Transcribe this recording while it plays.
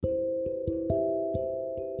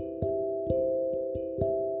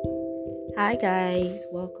Hi guys,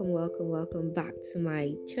 welcome back to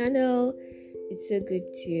my channel. It's so good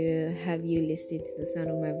to have you listening to the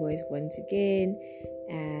sound of my voice once again.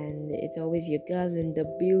 And it's always your girl in the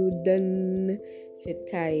building,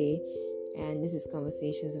 Fitkai. And this is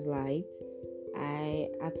Conversations of Light. I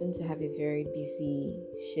happen to have a very busy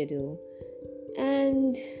schedule,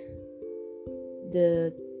 and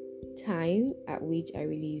the time at which I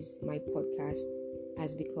release my podcast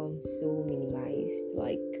has become so minimized.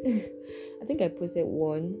 Like, I think I posted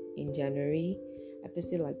one in January, I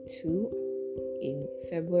posted like two in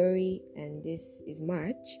February, and this is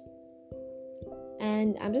March.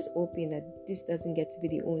 And I'm just hoping that this doesn't get to be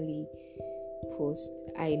the only post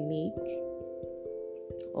I make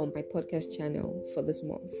on my podcast channel for this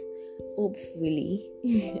month. Hopefully,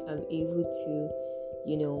 I'm able to,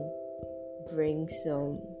 bring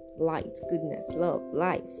some light, goodness, love,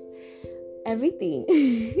 life, everything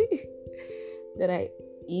that I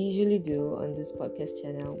usually do on this podcast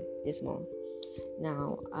channel this month.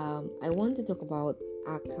 Now, I want to talk about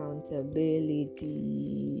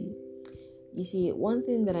accountability. You see, one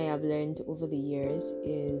thing that I have learned over the years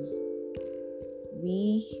is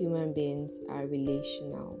we human beings are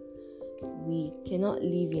relational. We cannot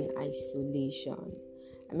live in isolation.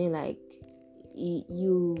 I mean, like,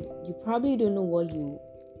 you probably don't know what you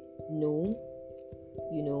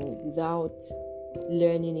know, without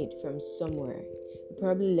learning it from somewhere. You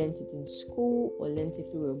probably learned it in school, or learned it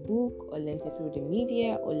through a book, or learned it through the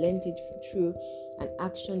media, or learned it through an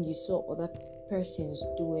action you saw other persons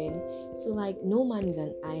doing. So, like, no man is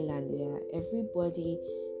an island. Everybody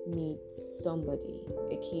needs somebody.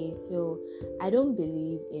 Okay, so I don't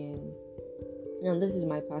believe in, now this is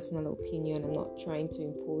my personal opinion, I'm not trying to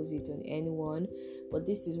impose it on anyone, but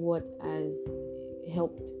this is what has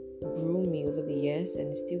helped groom me over the years and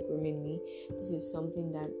is still grooming me. This is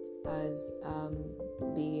something that has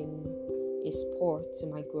been a sport to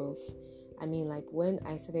my growth. I mean, like, when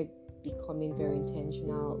I started becoming very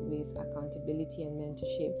intentional with accountability and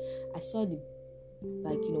mentorship, I saw the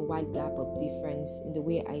wide gap of difference in the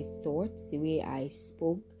way I thought, the way I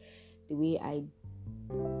spoke, the way I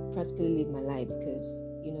practically live my life, because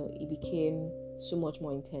it became so much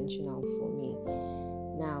more intentional for me.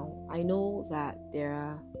 Now, I know that there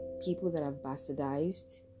are people that have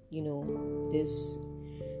bastardized this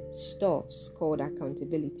stuffs called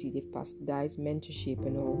accountability. They've bastardized mentorship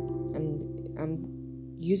and all, and I'm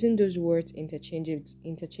using those words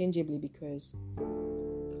interchangeably because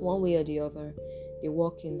one way or the other they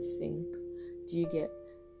work in sync. Do you get?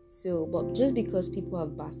 So, but just because people have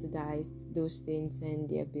bastardized those things and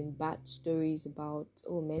there have been bad stories about,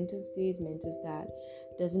 mentors this, mentors that,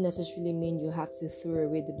 doesn't necessarily mean you have to throw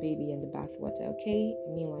away the baby and the bathwater, okay? I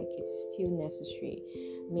mean, like, it's still necessary.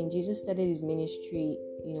 I mean, Jesus started his ministry,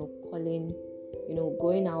 calling,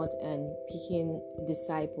 going out and picking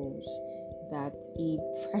disciples that he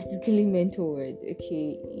practically mentored.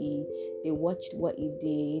 Okay, they watched what he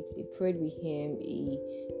did, they prayed with him, he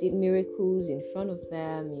did miracles in front of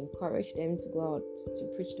them, he encouraged them to go out to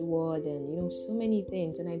preach the word, and so many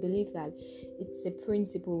things. And I believe that it's a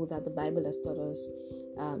principle that the Bible has taught us,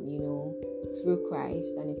 through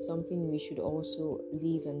Christ, and it's something we should also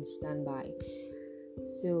live and stand by.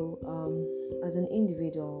 So, as an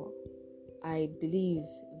individual, I believe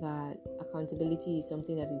that accountability is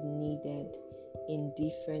something that is needed in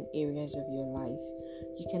different areas of your life.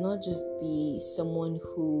 You cannot just be someone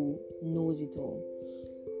who knows it all.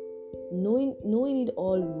 Knowing it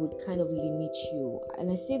all would kind of limit you.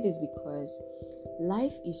 And I say this because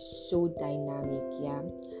life is so dynamic,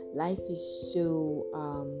 life is so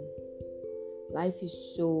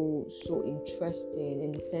interesting,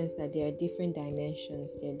 in the sense that there are different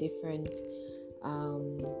dimensions, there are different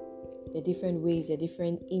ways, there are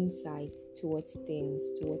different insights towards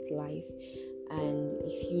things, towards life. And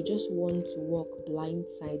if you just want to walk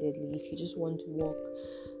blindsidedly, if you just want to walk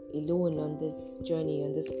alone on this journey,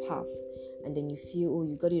 on this path, and then you feel,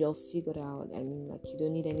 you got it all figured out, I mean, like, you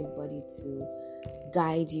don't need anybody to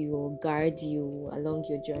guide you or guard you along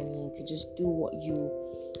your journey, you could just do what you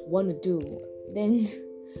want to do, then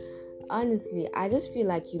honestly, I just feel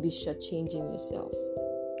like you'll be shortchanging yourself.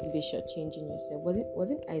 Was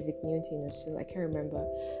it Isaac Newton or so? I can't remember.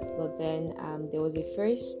 But then there was a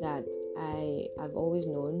phrase that I've always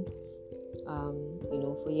known,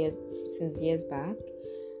 for years, since years back,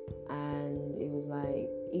 and it was like,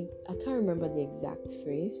 I can't remember the exact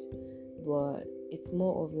phrase, but it's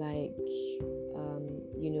more of like,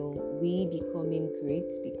 we becoming great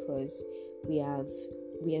because we are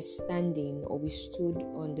standing, or we stood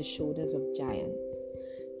on the shoulders of giants.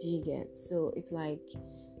 Do you get? So it's like,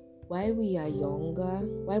 while we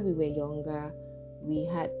were younger, we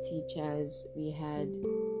had teachers, we had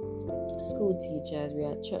school teachers, we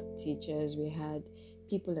had church teachers, we had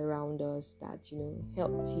people around us that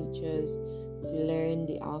helped teach us to learn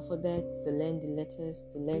the alphabet, to learn the letters,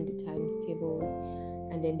 to learn the times tables.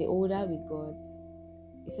 And then the older we got,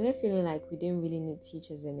 it started feeling like we didn't really need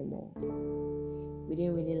teachers anymore. We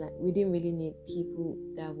didn't really need people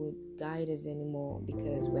that would guide us anymore,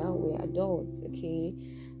 because we're adults, okay?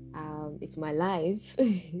 It's my life.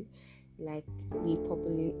 Like we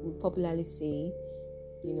popularly say,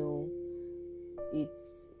 it's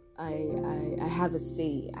I have a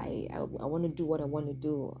say. I want to do what I want to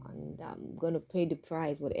do, and I'm gonna pay the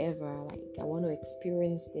price, whatever. Like, I want to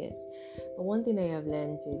experience this. But one thing I have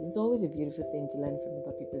learned is it's always a beautiful thing to learn from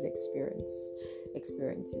other people's experiences.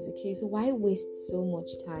 Okay, so why waste so much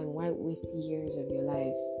time? Why waste years of your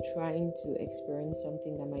life trying to experience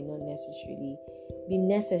something that might not necessarily be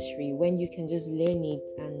necessary, when you can just learn it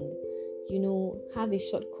and have a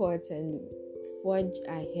shortcut and forge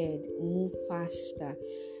ahead, move faster,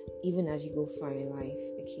 even as you go far in life.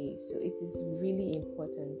 Okay, so it is really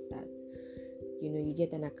important that you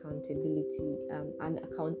get an accountability,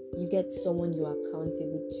 you get someone you are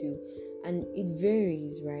accountable to, and it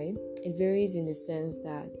varies, right? It varies in the sense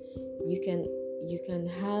that you can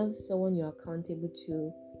have someone you're accountable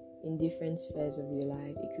to in different spheres of your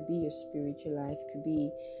life. It could be your spiritual life, it could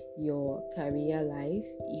be your career life.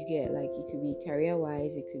 It could be career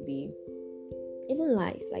wise, it could be even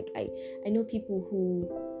life. Like I know people who,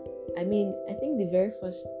 I think the very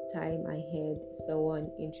first time I heard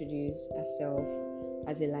someone introduce herself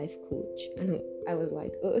as a life coach, and I was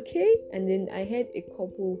like, oh, okay. And then I heard a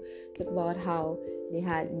couple talk about how they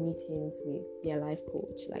had meetings with their life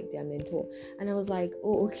coach, like their mentor, and I was like,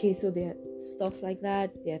 oh, okay, so there are stuff like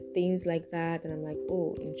that, there are things like that, and I'm like,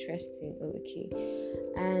 oh, interesting, oh, okay.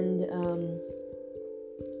 And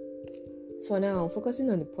for now, focusing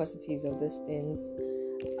on the positives of these things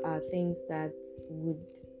are things that would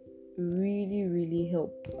really, really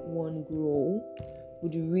help one grow,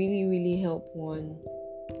 would really, really help one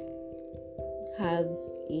have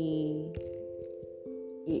a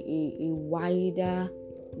wider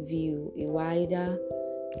view, a wider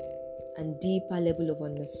and deeper level of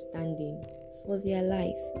understanding for their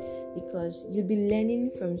life, because you'll be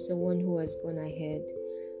learning from someone who has gone ahead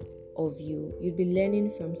of you. You'll be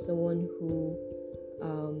learning from someone who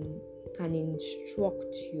can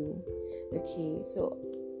instruct you. Okay, so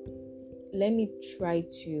let me try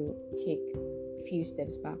to take a few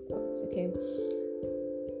steps backwards. Okay,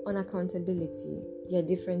 on accountability, there are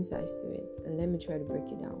different sides to it, and let me try to break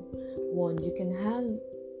it down. One, you can have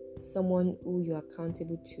someone who you're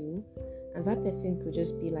accountable to, and that person could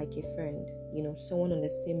just be like a friend, someone on the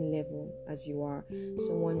same level as you are,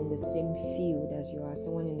 someone in the same field as you are,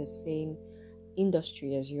 someone in the same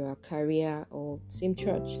industry as you are, career, or same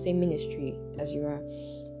church, same ministry as you are.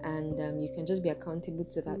 And you can just be accountable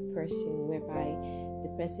to that person, whereby the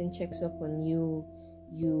person checks up on you.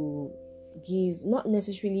 You give, not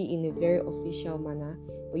necessarily in a very official manner,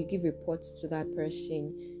 but you give reports to that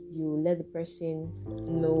person. You let the person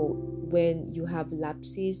know when you have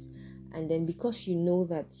lapses, and then because you know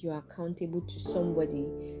that you are accountable to somebody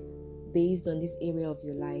based on this area of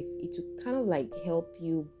your life, it will kind of like help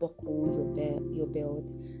you buckle your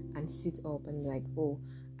belt and sit up and like, oh,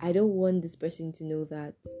 I don't want this person to know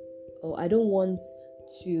that, or I don't want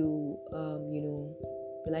to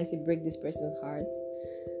will I say break this person's heart,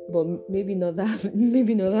 but maybe not that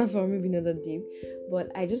maybe not that far, maybe not that deep.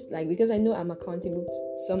 But I just because I know I'm accountable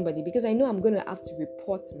to somebody, because I know I'm going to have to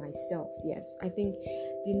report myself. Yes, I think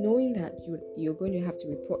the knowing that you're going to have to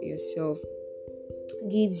report yourself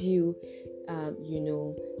gives you a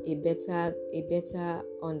better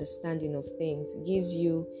understanding of things. It gives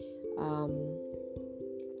you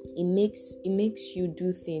it makes you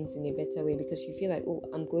do things in a better way, because you feel like, oh,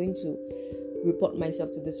 I'm going to report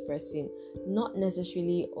myself to this person, not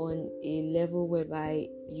necessarily on a level whereby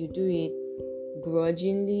you do it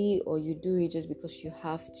grudgingly, or you do it just because you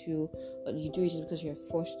have to, or you do it just because you're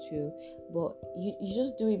forced to, but you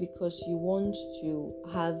just do it because you want to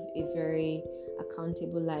have a very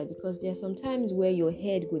accountable life. Because there are some times where your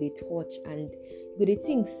head go to touch and go to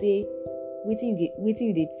think, say, waiting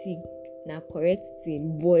you dey think na correct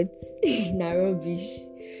thing, but na rubbish.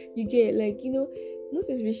 You get most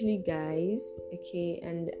especially guys, okay,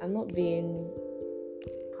 and I'm not being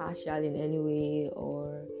partial in any way,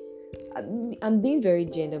 or I'm being very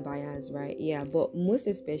gender biased, right? Yeah, but most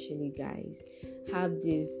especially guys have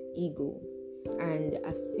this ego, and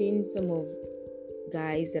I've seen some of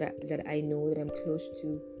guys that I know, that I'm close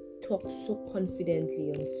to, talk so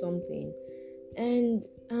confidently on something, and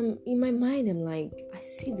in my mind, I'm like, I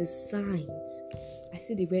see the signs, I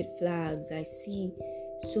see the red flags, I see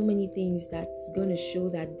so many things that's gonna show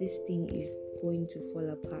that this thing is going to fall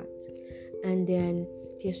apart. And then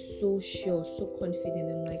they're so sure, so confident.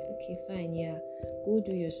 I'm like, okay, fine, yeah, go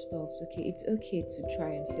do your stuff. Okay, it's okay to try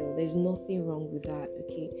and fail. There's nothing wrong with that.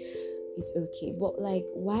 Okay, it's okay. But like,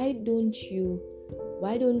 why don't you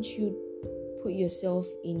put yourself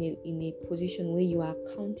in a position where you are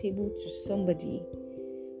accountable to somebody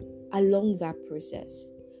along that process,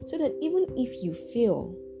 so that even if you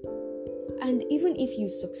fail and even if you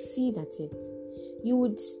succeed at it, you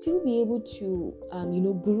would still be able to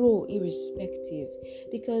grow irrespective.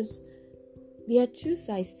 Because there are two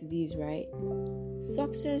sides to this, right?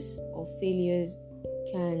 Success or failures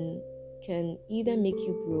can either make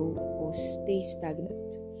you grow or stay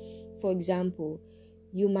stagnant. For example,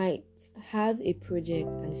 you might have a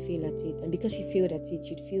project and fail at it, and because you failed at it,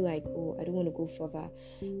 you'd feel like, oh, I don't want to go further,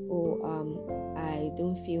 or I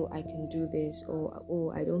don't feel I can do this, or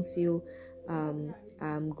oh, I don't feel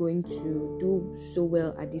I'm going to do so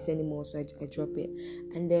well at this anymore, so I drop it.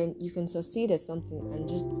 And then you can succeed at something and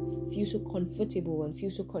just feel so comfortable and feel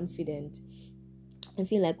so confident and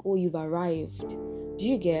feel like, oh, you've arrived. Do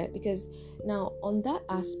you get? Because now on that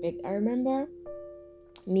aspect, I remember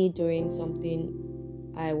me doing something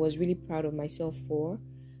I was really proud of myself for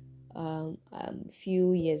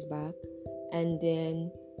few years back, and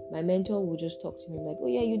then my mentor would just talk to me like, oh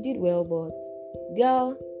yeah, you did well, but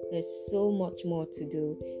girl, there's so much more to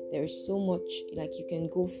do. There's so much, like, you can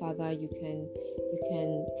go further, you can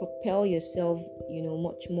propel yourself,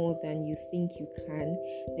 much more than you think you can.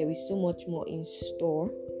 There is so much more in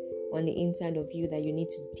store on the inside of you that you need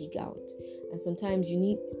to dig out. And sometimes you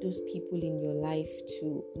need those people in your life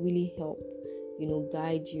to really help,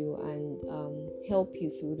 guide you and help you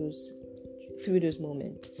through those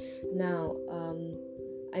moments. Now,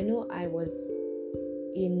 I know I was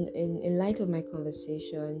in light of my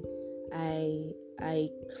conversation, I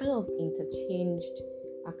kind of interchanged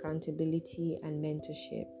accountability and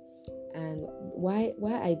mentorship. And why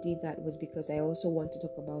I did that was because I also want to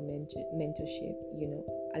talk about mentorship,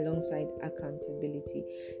 alongside accountability.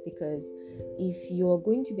 Because if you're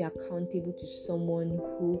going to be accountable to someone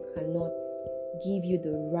who cannot give you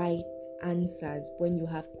the right answers when you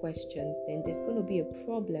have questions, then there's going to be a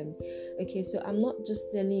problem. Okay, so I'm not just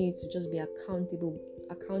telling you to just be accountable,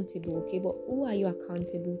 okay, but who are you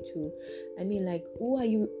accountable to? I mean, like, who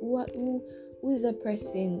is the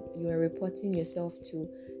person you are reporting yourself to?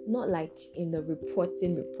 Not like in the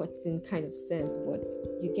reporting kind of sense, but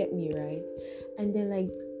you get me, right? And then, like,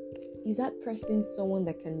 is that person someone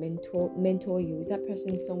that can mentor you? Is that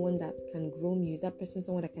person someone that can groom you? Is that person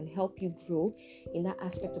someone that can help you grow in that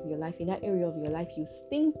aspect of your life, in that area of your life you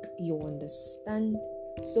think you understand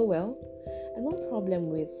so well? And one problem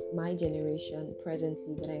with my generation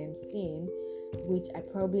presently that I am seeing, which I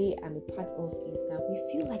probably am a part of, is that we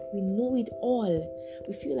feel like we know it all.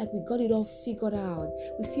 We feel like we got it all figured out.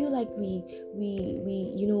 We feel like we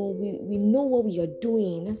know what we are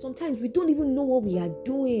doing, and sometimes we don't even know what we are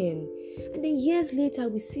doing. And then years later,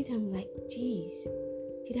 we sit and we're like, geez,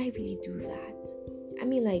 did I really do that? I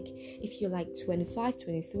mean, like, if you're like 25,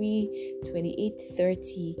 23, 28,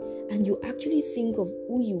 30, and you actually think of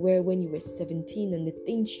who you were when you were 17 and the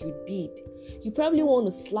things you did, you probably want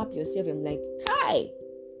to slap yourself and like, hi,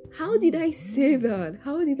 how did I say that?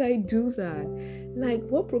 How did I do that? Like,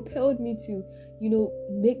 what propelled me to,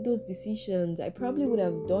 make those decisions? I probably would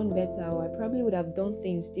have done better, or I probably would have done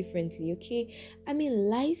things differently, okay? I mean,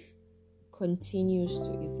 life continues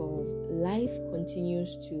to evolve.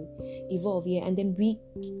 Yeah, and then we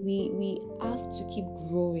have to keep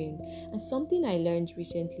growing. And something I learned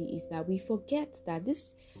recently is that we forget that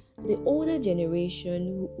the older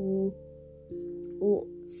generation who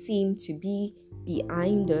seem to be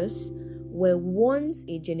behind us were once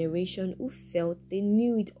a generation who felt they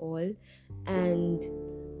knew it all, and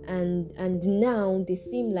now they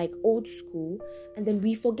seem like old school. And then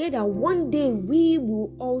we forget that one day we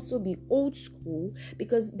will also be old school,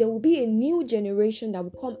 because there will be a new generation that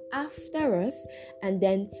will come after us, and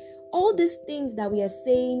then all these things that we are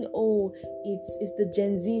saying, oh, it's the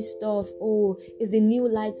Gen Z stuff, oh, it's the new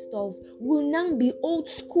light stuff, will now be old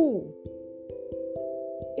school.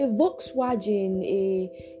 A Volkswagen,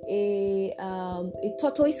 a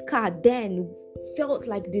tortoise car then felt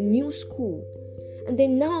like the new school. And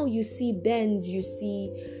then now you see Benz, you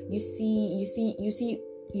see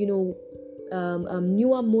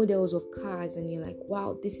newer models of cars, and you're like,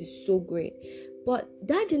 wow, this is so great. But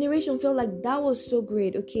that generation felt like that was so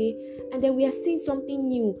great, okay? And then we are seeing something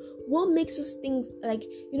new. What makes us think, like,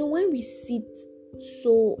 when we sit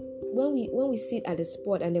So when we sit at a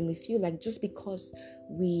spot and then we feel like just because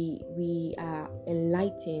we are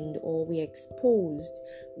enlightened or we're exposed,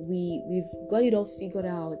 we've got it all figured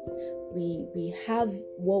out, we have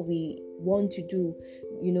what we want to do,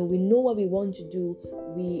 we know what we want to do,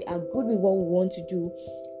 we are good with what we want to do,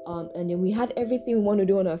 and then we have everything we want to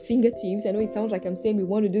do on our fingertips. I know it sounds like I'm saying we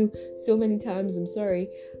want to do so many times, I'm sorry,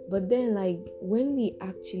 but then like when we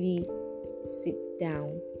actually sit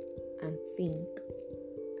down and think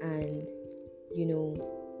and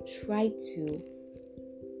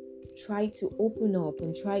try to open up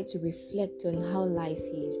and try to reflect on how life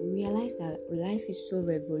is, we realize that life is so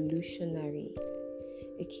revolutionary.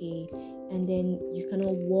 Okay, and then you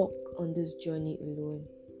cannot walk on this journey alone.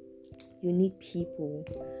 You need people.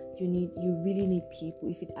 You really need people.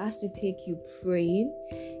 If it has to take you praying,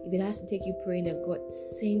 that God,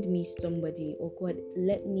 send me somebody, or God,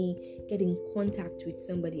 let me get in contact with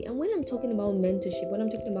somebody. And when I'm talking about mentorship, when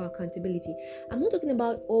I'm talking about accountability, I'm not talking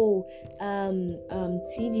about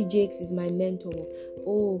TD Jakes is my mentor,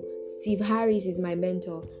 Steve Harris is my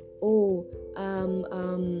mentor,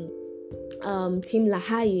 Tim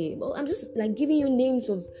LaHaye. Well, I'm just like giving you names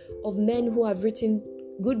of men who have written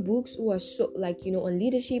good books, who are so on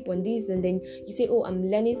leadership, on this, and then you say, I'm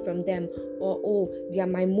learning from them, or they are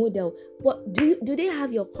my model. But do they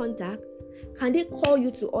have your contact? Can they call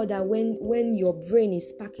you to order when your brain is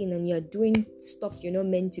sparking and you're doing stuff you're not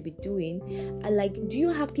meant to be doing? And do you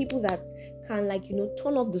have people that can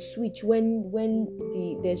turn off the switch when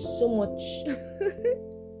there's so much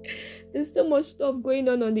there's so much stuff going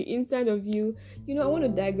on the inside of you? I want to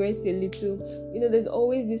digress a little. There's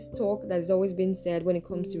always this talk that's always been said when it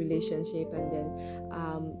comes to relationship, and then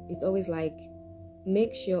it's always like,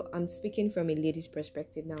 make sure, I'm speaking from a lady's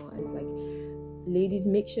perspective now, and it's like, ladies,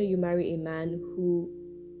 make sure you marry a man who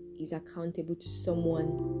is accountable to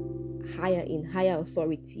someone higher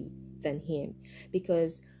authority than him.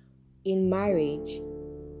 Because in marriage,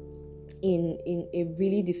 in a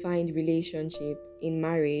really defined relationship, in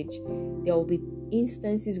marriage, there will be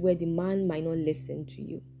instances where the man might not listen to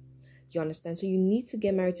you. You understand? So you need to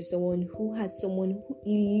get married to someone who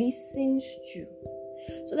he listens to,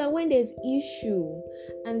 so that when there's issue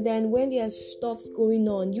and then when there's stuff's going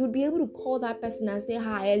on, you'll be able to call that person and say,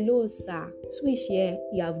 "Hi, hello, sir. Swish here,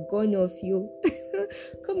 you have gone off you.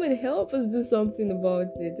 Come and help us do something about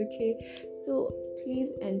it." Okay, so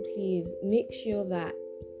please make sure that,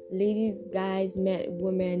 ladies, guys, men,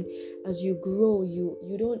 women, as you grow, you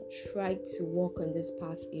don't try to walk on this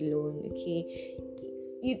path alone. Okay,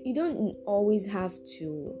 you don't always have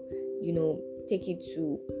to take it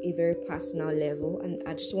to a very personal level. And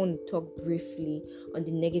I just want to talk briefly on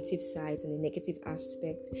the negative sides and the negative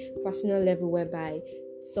aspect. Personal level, whereby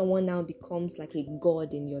someone now becomes like a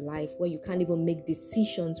god in your life, where you can't even make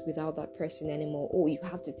decisions without that person anymore. You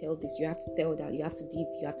have to tell this, you have to tell that, you have to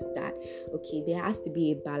this, you have to that. Okay, there has to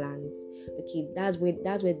be a balance. Okay, that's where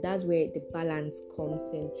the balance comes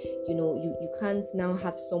in. You can't now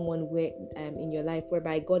have someone where in your life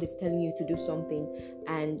whereby God is telling you to do something,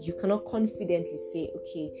 and you cannot confidently say,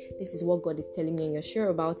 okay, this is what God is telling me, and you're sure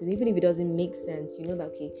about it, even if it doesn't make sense. You know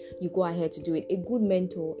that, okay, you go ahead to do it. A good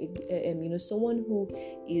mentor, someone who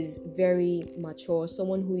is very mature,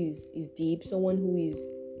 someone who is deep, someone who is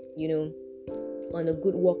on a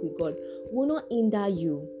good walk with God, will not hinder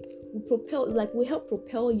you. We help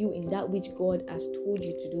propel you in that which God has told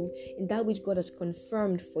you to do, in that which God has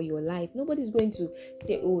confirmed for your life. Nobody's going to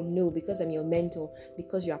say, "Oh no, because I'm your mentor,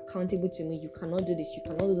 because you're accountable to me, you cannot do this, you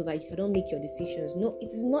cannot do that, you cannot make your decisions." No,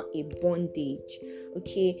 it is not a bondage.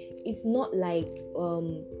 Okay, it's not like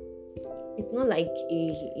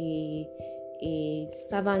a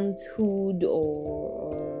servanthood,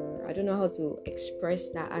 or I don't know how to express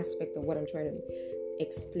that aspect of what I'm trying to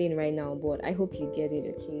explain right now, but I hope you get it.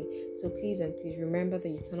 Okay, so please remember that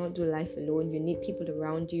you cannot do life alone. You need people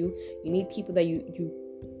around you. You need people that you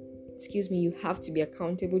have to be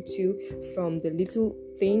accountable to, from the little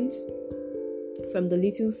things to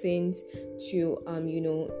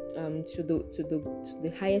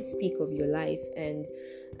the highest peak of your life. And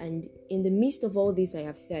in the midst of all this I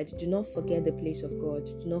have said, do not forget the place of God.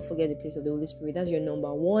 Do not forget the place of the Holy Spirit. That's your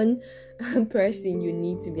number one person you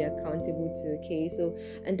need to be accountable to. Okay, so,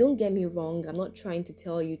 and don't get me wrong, I'm not trying to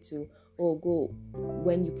tell you to go,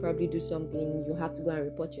 when you probably do something, you have to go and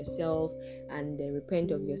report yourself and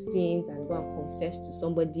repent of your sins and go and confess to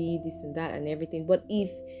somebody, this and that and everything. But if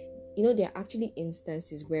there are actually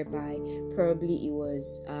instances whereby probably it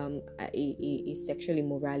was a sexual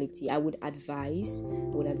immorality, I would advise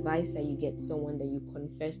that you get someone that you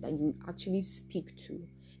confess, that you actually speak to,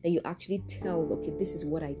 that you actually tell, okay, this is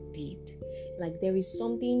what I did. Like there is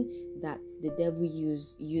something that the devil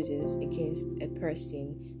uses against a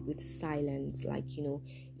person with silence. Like you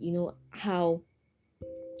know how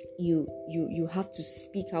you have to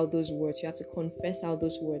speak out those words, you have to confess out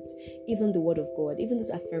those words, even the word of God, even those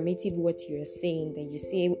affirmative words you're saying that you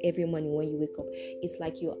say every morning when you wake up. It's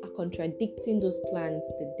like you are contradicting those plans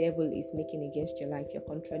the devil is making against your life. You're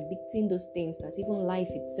contradicting those things that even life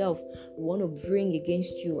itself want to bring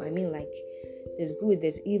against you. I mean, like, there's good,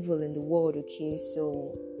 there's evil in the world, okay?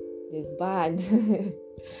 So there's bad.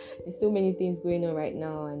 There's so many things going on right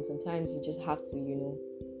now, and sometimes you just have to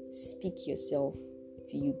speak yourself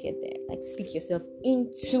till you get there. Like, speak yourself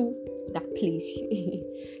into that place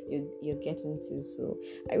you're getting to. So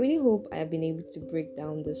I really hope I have been able to break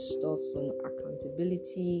down the stuff on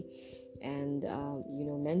accountability and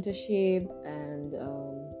mentorship and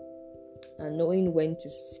knowing when to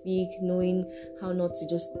speak, knowing how not to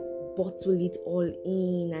just bottle it all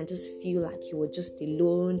in and just feel like you were just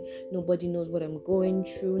alone. Nobody knows what I'm going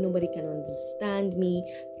through. Nobody can understand me.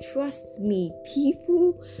 Trust me,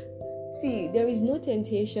 people. See, there is no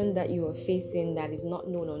temptation that you are facing that is not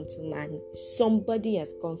known unto man. Somebody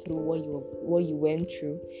has gone through what you went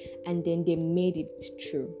through, and then they made it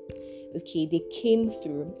through. Okay, they came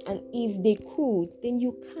through, and if they could, then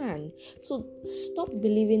you can. So stop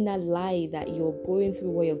believing that lie that you're going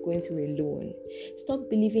through what you're going through alone. Stop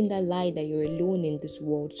believing that lie that you're alone in this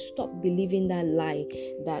world. Stop believing that lie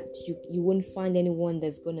that you won't find anyone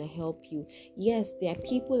that's gonna help you. Yes, there are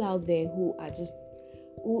people out there who are just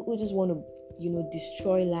who just want to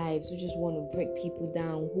destroy lives, who just want to break people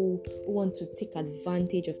down, who want to take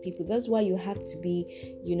advantage of people. That's why you have to be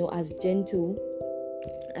as gentle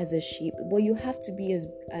as a sheep, but you have to be as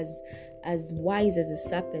wise as a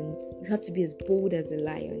serpent. You have to be as bold as a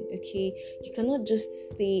lion. Okay, you cannot just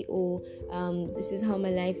say, this is how my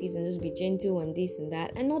life is, and just be gentle and this and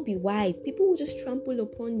that and not be wise. People will just trample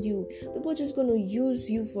upon you. People are just gonna use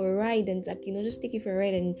you for a ride and just take you for a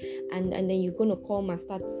ride, and then you're gonna come and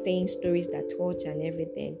start saying stories that torture and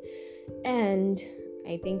everything. And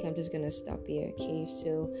I think I'm just gonna stop here. Okay,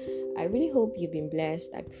 so I really hope you've been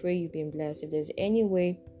blessed. I pray you've been blessed. If there's any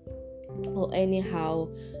way or anyhow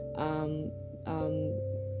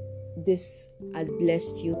this has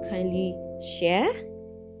blessed you, kindly share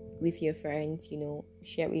with your friends.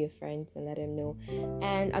 Share with your friends and let them know.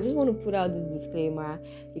 And I just want to put out this disclaimer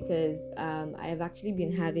because I have actually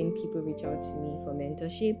been having people reach out to me for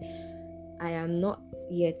mentorship. I am not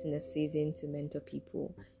yet in a season to mentor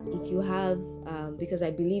people. If you have, because I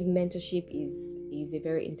believe mentorship is a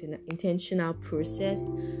very intentional process.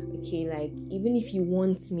 Okay, like even if you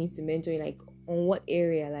want me to mentor you, like on what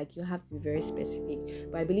area, like you have to be very specific.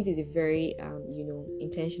 But I believe it's a very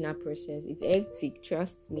intentional process. It's hectic,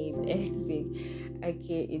 trust me, it's hectic.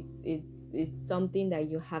 Okay, it's something that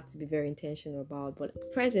you have to be very intentional about. But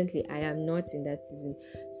presently I am not in that season,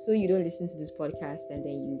 so you don't listen to this podcast and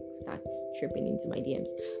then you start tripping into my DMs.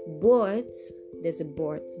 But there's a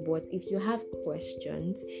but if you have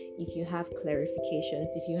questions, if you have clarifications,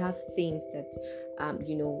 if you have things that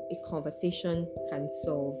a conversation can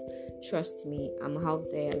solve, trust me, I'm out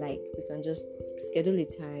there. Like, we can just schedule a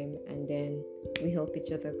time and then we help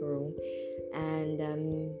each other grow. And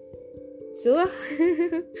so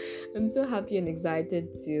I'm so happy and excited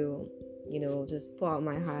to just pour out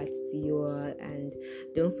my heart to you all. And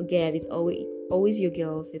don't forget, it's always your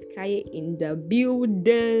girl Faithkaye in the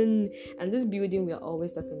building. And this building we're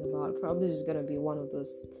always talking about probably is gonna be one of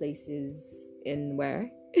those places in where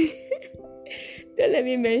don't let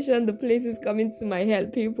me mention the places coming to my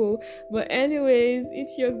head, people. But anyways,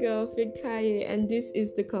 it's your girl Faithkaye, and this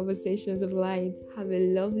is the Conversations of Light. Have a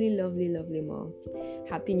lovely, lovely, lovely month.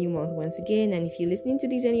 Happy new month once again. And if you're listening to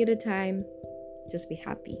this any other time, just be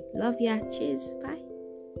happy. Love ya. Cheers. Bye.